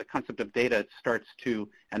concept of data starts to,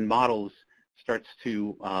 and models starts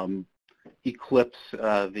to eclipse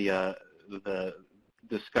the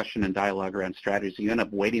discussion and dialogue around strategies. You end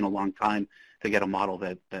up waiting a long time to get a model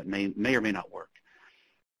that may or may not work.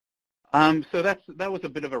 So that was a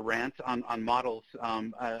bit of a rant on models.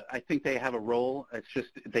 I think they have a role. It's just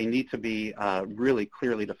they need to be really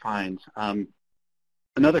clearly defined.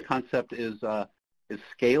 Another concept is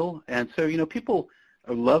scale, and so people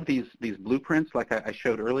love these blueprints, like I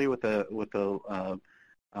showed earlier with the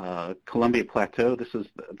Columbia Plateau. This is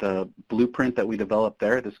the blueprint that we developed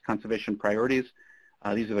there. This conservation priorities.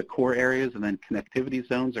 These are the core areas, and then connectivity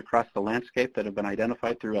zones across the landscape that have been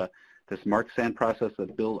identified through this mark sand process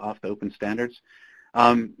that's built off the open standards.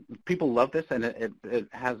 People love this, and it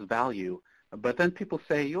has value. But then people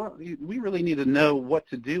say, we really need to know what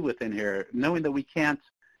to do within here, knowing that we can't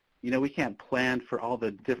plan for all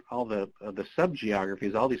the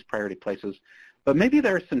sub-geographies, all these priority places. But maybe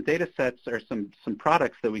there are some data sets or some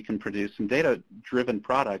products that we can produce, some data-driven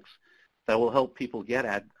products that will help people get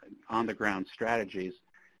at on-the-ground strategies.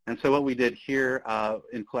 And so what we did here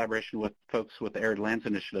in collaboration with folks with the Arid Lands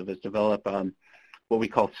Initiative is develop what we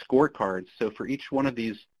call scorecards. So for each one of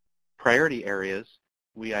these priority areas,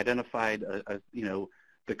 we identified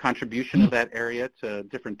the contribution of that area to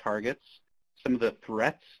different targets, some of the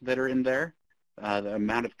threats that are in there, the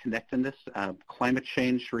amount of connectedness, climate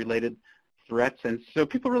change-related threats. And so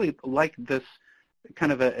people really like this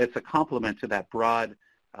kind of it's a complement to that broad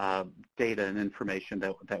data and information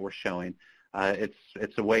that we're showing.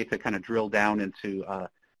 It's a way to kind of drill down into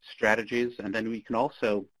strategies, and then we can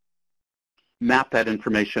also map that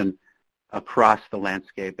information across the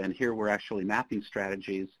landscape. And here we're actually mapping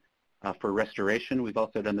strategies for restoration. We've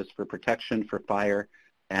also done this for protection, for fire,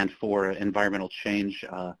 and for environmental change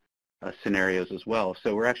scenarios as well.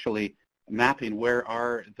 So we're actually mapping where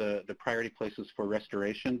are the priority places for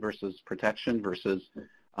restoration versus protection versus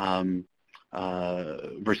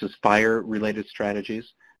fire-related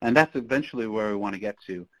strategies. And that's eventually where we want to get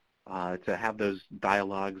to have those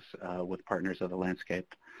dialogues with partners of the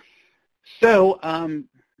landscape. So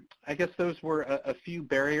I guess those were a few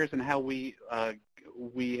barriers and how we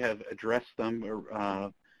have addressed them.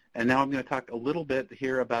 And now I'm going to talk a little bit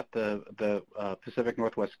here about the Pacific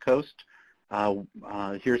Northwest coast.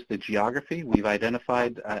 Here's the geography. We've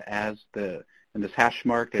identified in this hash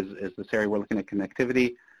mark is this area we're looking at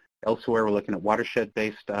connectivity. Elsewhere we're looking at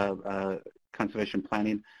watershed-based conservation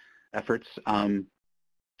planning efforts.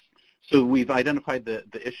 So we've identified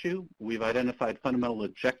the issue. We've identified fundamental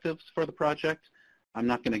objectives for the project. I'm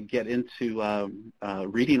not going to get into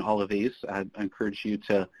reading all of these. I encourage you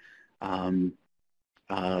to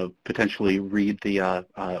potentially read the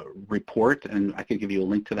report, and I can give you a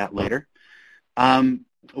link to that later.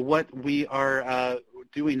 What we are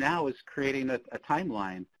doing now is creating a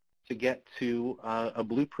timeline to get to a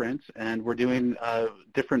blueprint, and we're doing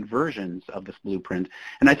different versions of this blueprint.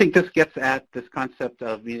 And I think this gets at this concept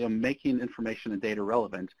of making information and data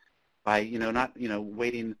relevant by not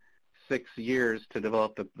waiting 6 years to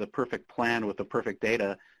develop the perfect plan with the perfect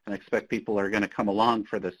data and expect people are going to come along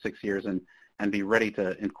for the 6 years and be ready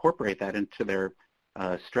to incorporate that into their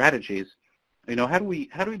strategies. How do we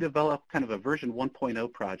develop kind of a version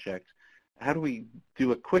 1.0 project? How do we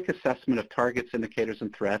do a quick assessment of targets, indicators,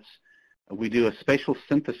 and threats? We do a spatial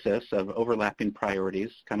synthesis of overlapping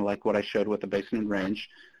priorities, kind of like what I showed with the basin and range.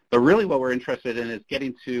 But really what we're interested in is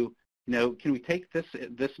getting to, can we take this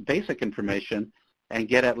basic information and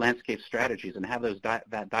get at landscape strategies and have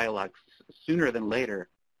that dialogue sooner than later?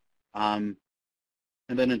 And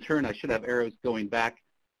then in turn, I should have arrows going back,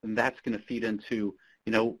 and that's going to feed into,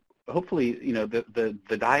 hopefully,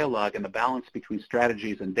 the dialogue and the balance between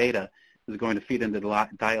strategies and data is going to feed into the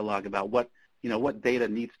dialogue about what data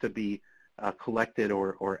needs to be collected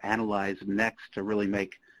or analyzed next to really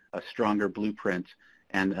make a stronger blueprint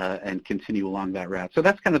and continue along that route. So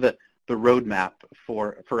that's kind of the roadmap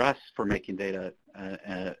for us for making data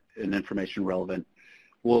and information relevant.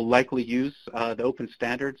 We'll likely use the open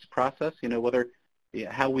standards process.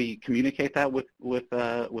 How we communicate that with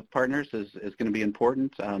partners is going to be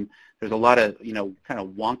important. There's a lot of kind of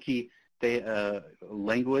wonky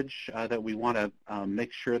language that we want to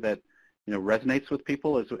make sure that resonates with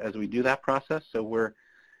people as we do that process. So we're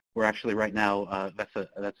actually right now that's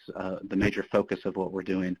the major focus of what we're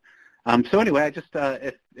doing. So anyway, I just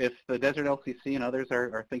if the Desert LCC and others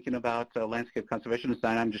are thinking about landscape conservation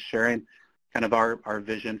design, I'm just sharing kind of our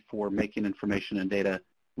vision for making information and data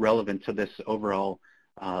relevant to this overall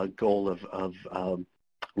goal of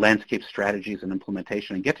landscape strategies and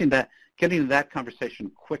implementation, and getting that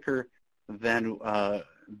conversation quicker than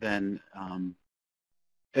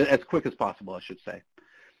as quick as possible, I should say.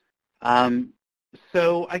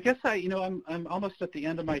 So I guess I'm almost at the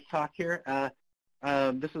end of my talk here.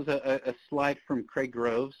 This is a slide from Craig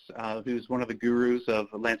Groves, who's one of the gurus of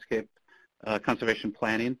landscape conservation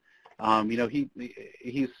planning.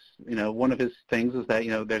 He's one of his things is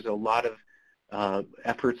that there's a lot of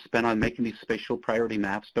effort spent on making these spatial priority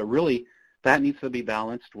maps, but really that needs to be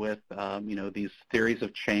balanced with these theories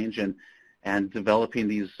of change and developing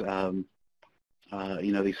these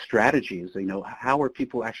these strategies. How are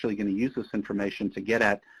people actually going to use this information to get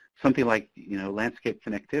at something like landscape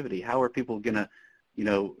connectivity? How are people going to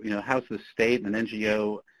how's the state and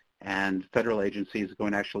NGO and federal agencies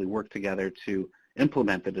going to actually work together to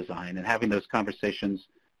implement the design, and having those conversations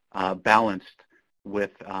balanced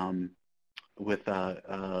with the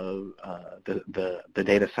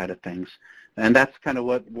data side of things. And that's kind of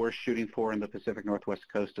what we're shooting for in the Pacific Northwest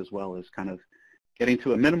coast as well, is kind of getting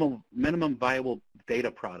to a minimum viable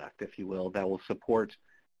data product, if you will, that will support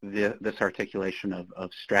this articulation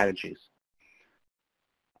of strategies.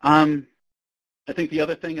 I think the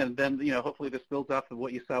other thing, and then hopefully this builds off of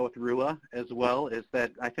what you saw with RUA as well, is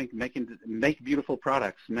that I think make beautiful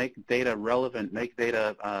products, make data relevant, make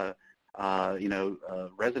data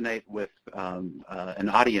resonate with an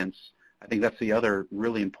audience. I think that's the other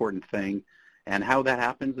really important thing. And how that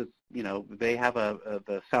happens is, they have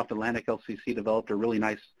the South Atlantic LCC developed a really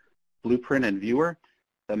nice blueprint and viewer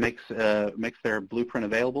that makes their blueprint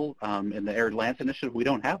available. In the Arid Lands Initiative, we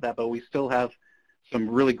don't have that, but we still have some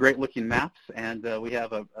really great looking maps, and we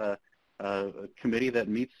have a committee that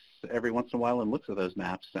meets every once in a while and looks at those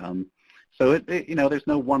maps. So there's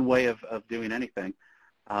no one way of doing anything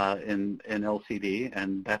in LCD,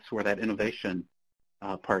 and that's where that innovation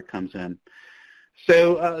part comes in.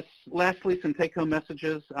 So lastly, some take-home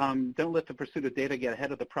messages. Don't let the pursuit of data get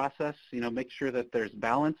ahead of the process. Make sure that there's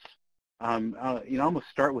balance. Almost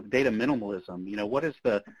start with data minimalism. What is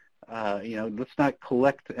the let's not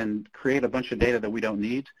collect and create a bunch of data that we don't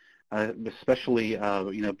need. especially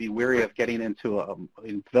be wary of getting into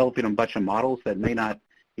developing a bunch of models that may not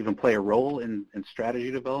even play a role in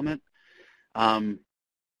strategy development.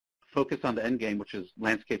 Focus on the end game, which is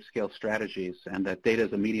landscape scale strategies, and that data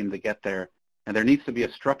is a medium to get there. And there needs to be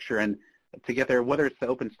a structure and to get there, whether it's the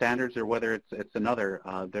open standards or whether it's another.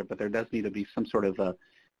 But there does need to be some sort of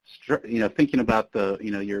thinking about the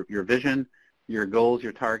your vision, your goals,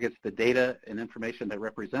 your targets, the data and information that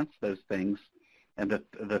represents those things, and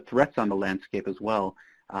the threats on the landscape as well.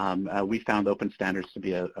 We found open standards to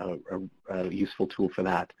be a useful tool for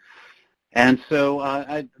that. And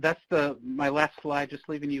so that's my last slide, just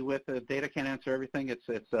leaving you with data can't answer everything. It's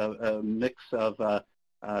a mix of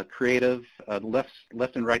creative,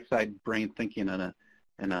 left and right side brain thinking in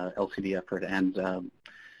a LCD effort. And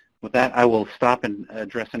with that, I will stop and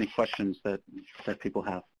address any questions that people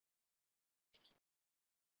have.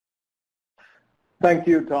 Thank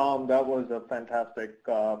you, Tom. That was a fantastic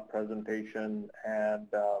presentation and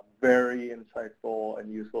very insightful and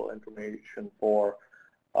useful information for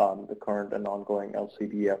the current and ongoing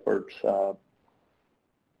LCD efforts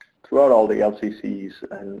throughout all the LCCs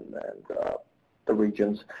and the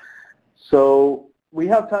regions. So we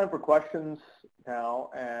have time for questions now,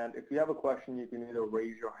 and if you have a question, you can either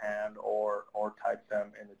raise your hand or type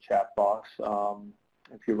them in the chat box.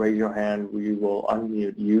 If you raise your hand, we will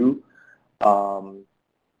unmute you.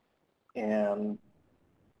 And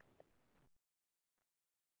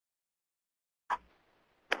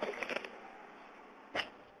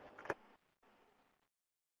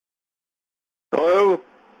hello,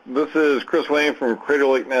 this is Chris Wayne from Crater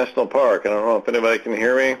Lake National Park. I don't know if anybody can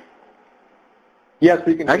hear me. Yes,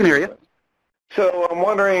 we can. I can hear you. So I'm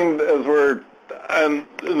wondering, and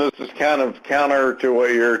this is kind of counter to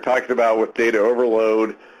what you're talking about with data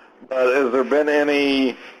overload, but has there been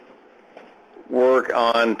any work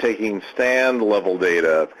on taking stand level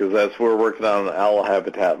data? Because we're working on an owl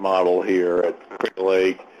habitat model here at Crater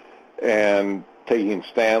Lake, and taking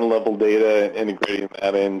stand level data and integrating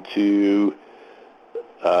that into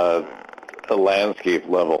a landscape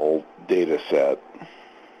level data set.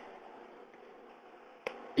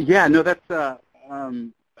 Yeah, no, that's I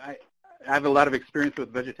have a lot of experience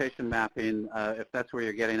with vegetation mapping. If that's where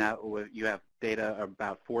you're getting at, you have data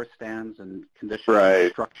about forest stands and condition, right,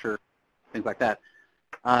 structure, things like that.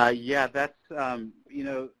 Yeah, that's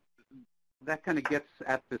that kind of gets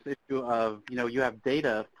at this issue of you have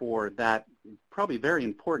data for that probably very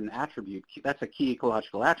important attribute. That's a key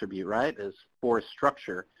ecological attribute, right? Is forest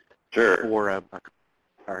structure. Sure. For a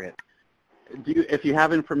target. If you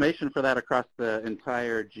have information for that across the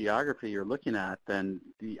entire geography you're looking at, then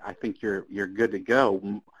I think you're good to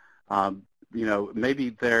go.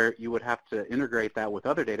 Maybe you would have to integrate that with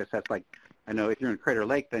other data sets. Like, I know if you're in Crater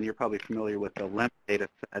Lake, then you're probably familiar with the LEM data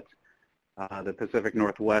set the Pacific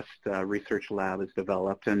Northwest Research Lab has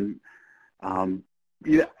developed. And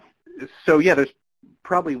there's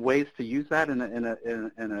probably ways to use that in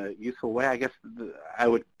a useful way. I guess I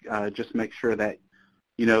would just make sure that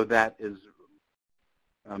that is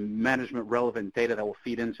management relevant data that will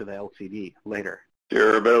feed into the LCD later.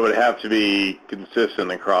 Sure, but it would have to be consistent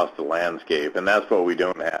across the landscape, and that's what we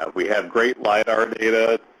don't have. We have great LiDAR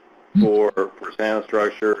data for sand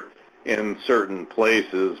structure in certain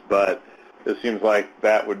places, but it seems like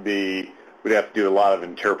that we'd have to do a lot of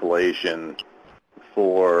interpolation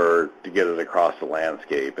to get it across the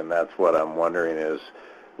landscape, and that's what I'm wondering is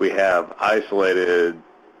we have isolated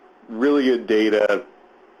really good data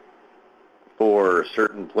for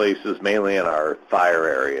certain places, mainly in our fire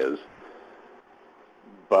areas.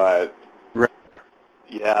 But,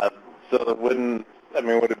 yeah, so would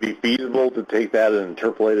it be feasible to take that and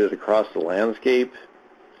interpolate it across the landscape?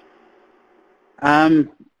 That's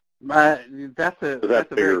a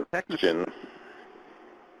very technical question.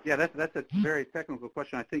 Yeah, that's a very technical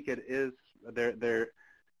question. I think it is there.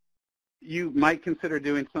 You might consider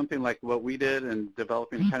doing something like what we did and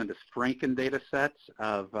developing kind of this Franken data set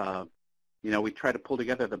of, we try to pull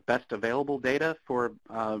together the best available data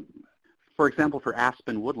for example, for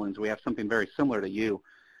aspen woodlands. We have something very similar to you.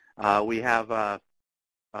 We have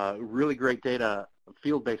really great data,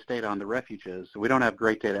 field-based data on the refuges. We don't have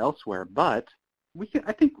great data elsewhere, but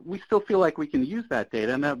I think we still feel like we can use that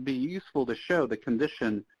data, and that would be useful to show the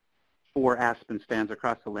condition for aspen stands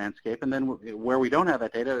across the landscape. And then where we don't have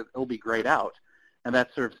that data, it'll be grayed out. And that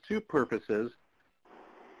serves two purposes.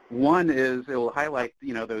 One is it will highlight,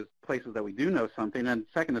 those places that we do know something, and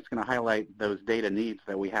second, it's going to highlight those data needs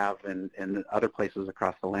that we have in other places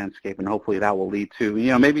across the landscape, and hopefully that will lead to,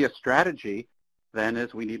 maybe a strategy then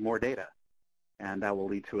is we need more data, and that will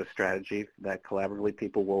lead to a strategy that collaboratively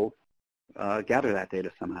people will gather that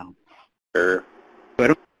data somehow. Sure.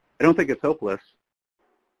 So I don't think it's hopeless.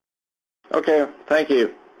 Okay, thank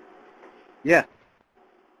you. Yeah.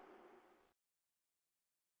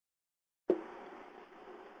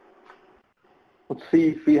 Let's see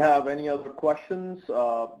if we have any other questions.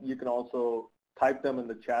 You can also type them in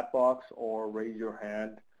the chat box or raise your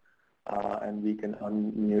hand, and we can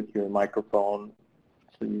unmute your microphone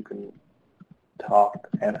so you can talk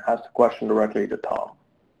and ask the question directly to Tom.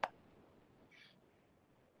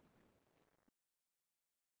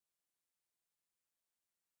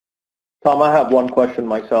 Tom, I have one question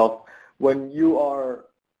myself. When you are,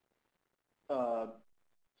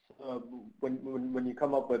 when you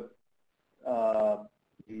come up with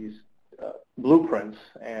these blueprints,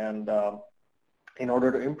 and in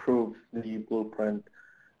order to improve the blueprint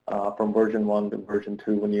from version 1 to version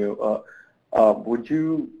 2, when you would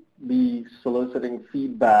you be soliciting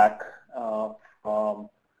feedback from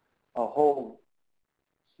a whole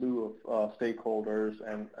slew of stakeholders,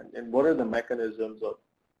 and what are the mechanisms of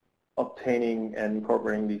obtaining and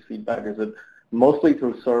incorporating these feedback? Is it mostly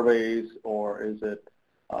through surveys, or is it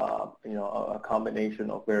a combination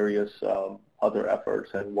of various other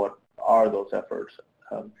efforts, and what are those efforts,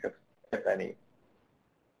 if any?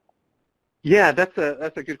 Yeah, that's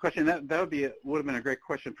a good question. That would have been a great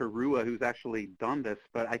question for Rua, who's actually done this.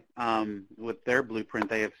 But with their blueprint,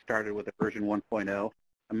 they have started with a version 1.0.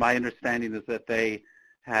 And my understanding is that they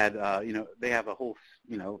had they have a whole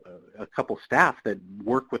a couple staff that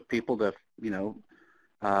work with people to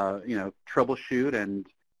troubleshoot and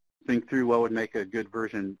think through what would make a good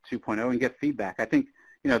version 2.0 and get feedback. I think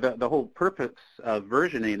the whole purpose of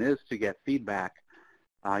versioning is to get feedback.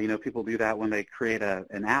 People do that when they create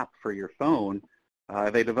an app for your phone.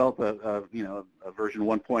 They develop a version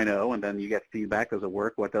 1.0, and then you get feedback. Does it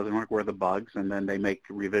work? What doesn't work? Where are the bugs? And then they make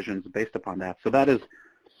revisions based upon that. So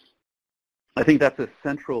I think that's a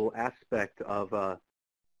central aspect of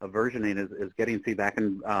versioning is getting feedback.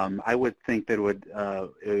 And I would think that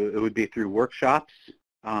it would be through workshops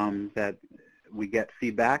that we get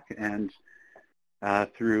feedback, and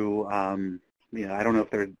through I don't know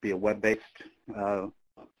if there'd be a web-based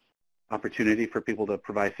opportunity for people to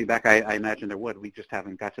provide feedback. I imagine there would. We just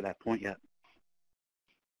haven't got to that point yet.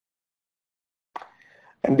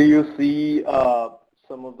 And do you see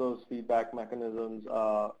some of those feedback mechanisms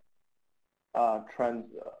trends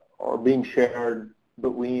or being shared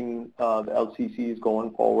between the LCCs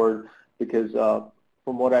going forward? Because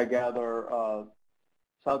from what I gather,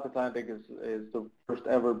 South Atlantic is the first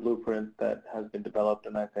ever blueprint that has been developed,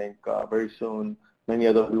 and I think very soon many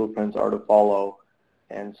other blueprints are to follow.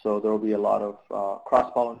 And so there will be a lot of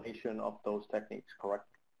cross-pollination of those techniques, correct?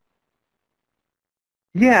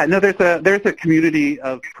 Yeah, no, there's a community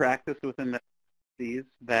of practice within the LCCs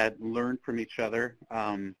that learn from each other.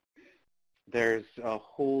 There's a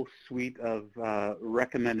whole suite of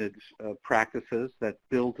recommended practices that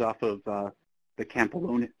builds off of the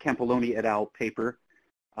Campoloni et al. Paper.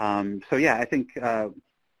 So yeah, I think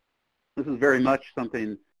this is very much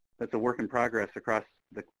something that's a work in progress across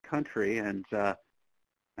the country,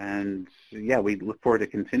 and yeah, we look forward to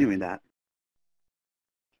continuing that.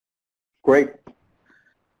 Great.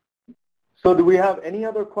 So do we have any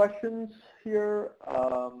other questions here?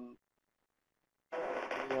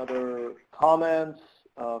 Any other comments?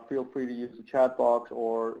 Feel free to use the chat box,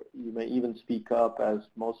 or you may even speak up, as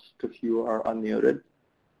most of you are unmuted.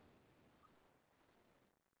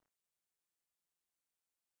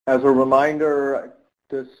 As a reminder,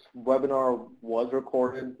 this webinar was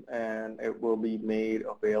recorded and it will be made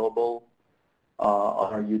available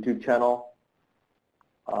on our YouTube channel.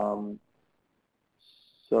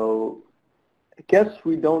 So I guess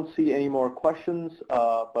we don't see any more questions,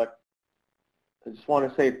 but I just want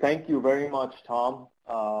to say thank you very much, Tom,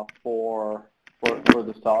 for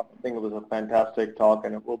this talk. I think it was a fantastic talk,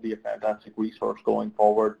 and it will be a fantastic resource going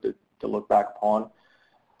forward to look back upon.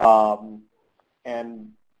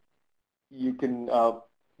 And you can, the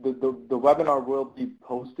webinar will be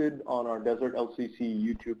posted on our Desert LCC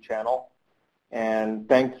YouTube channel. And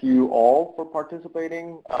thank you all for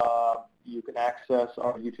participating. You can access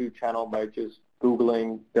our YouTube channel by just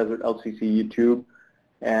Googling Desert LCC YouTube.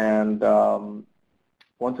 And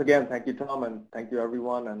once again, thank you, Tom, and thank you,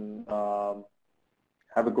 everyone, and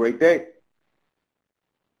have a great day.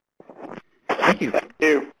 Thank you. Thank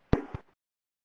you.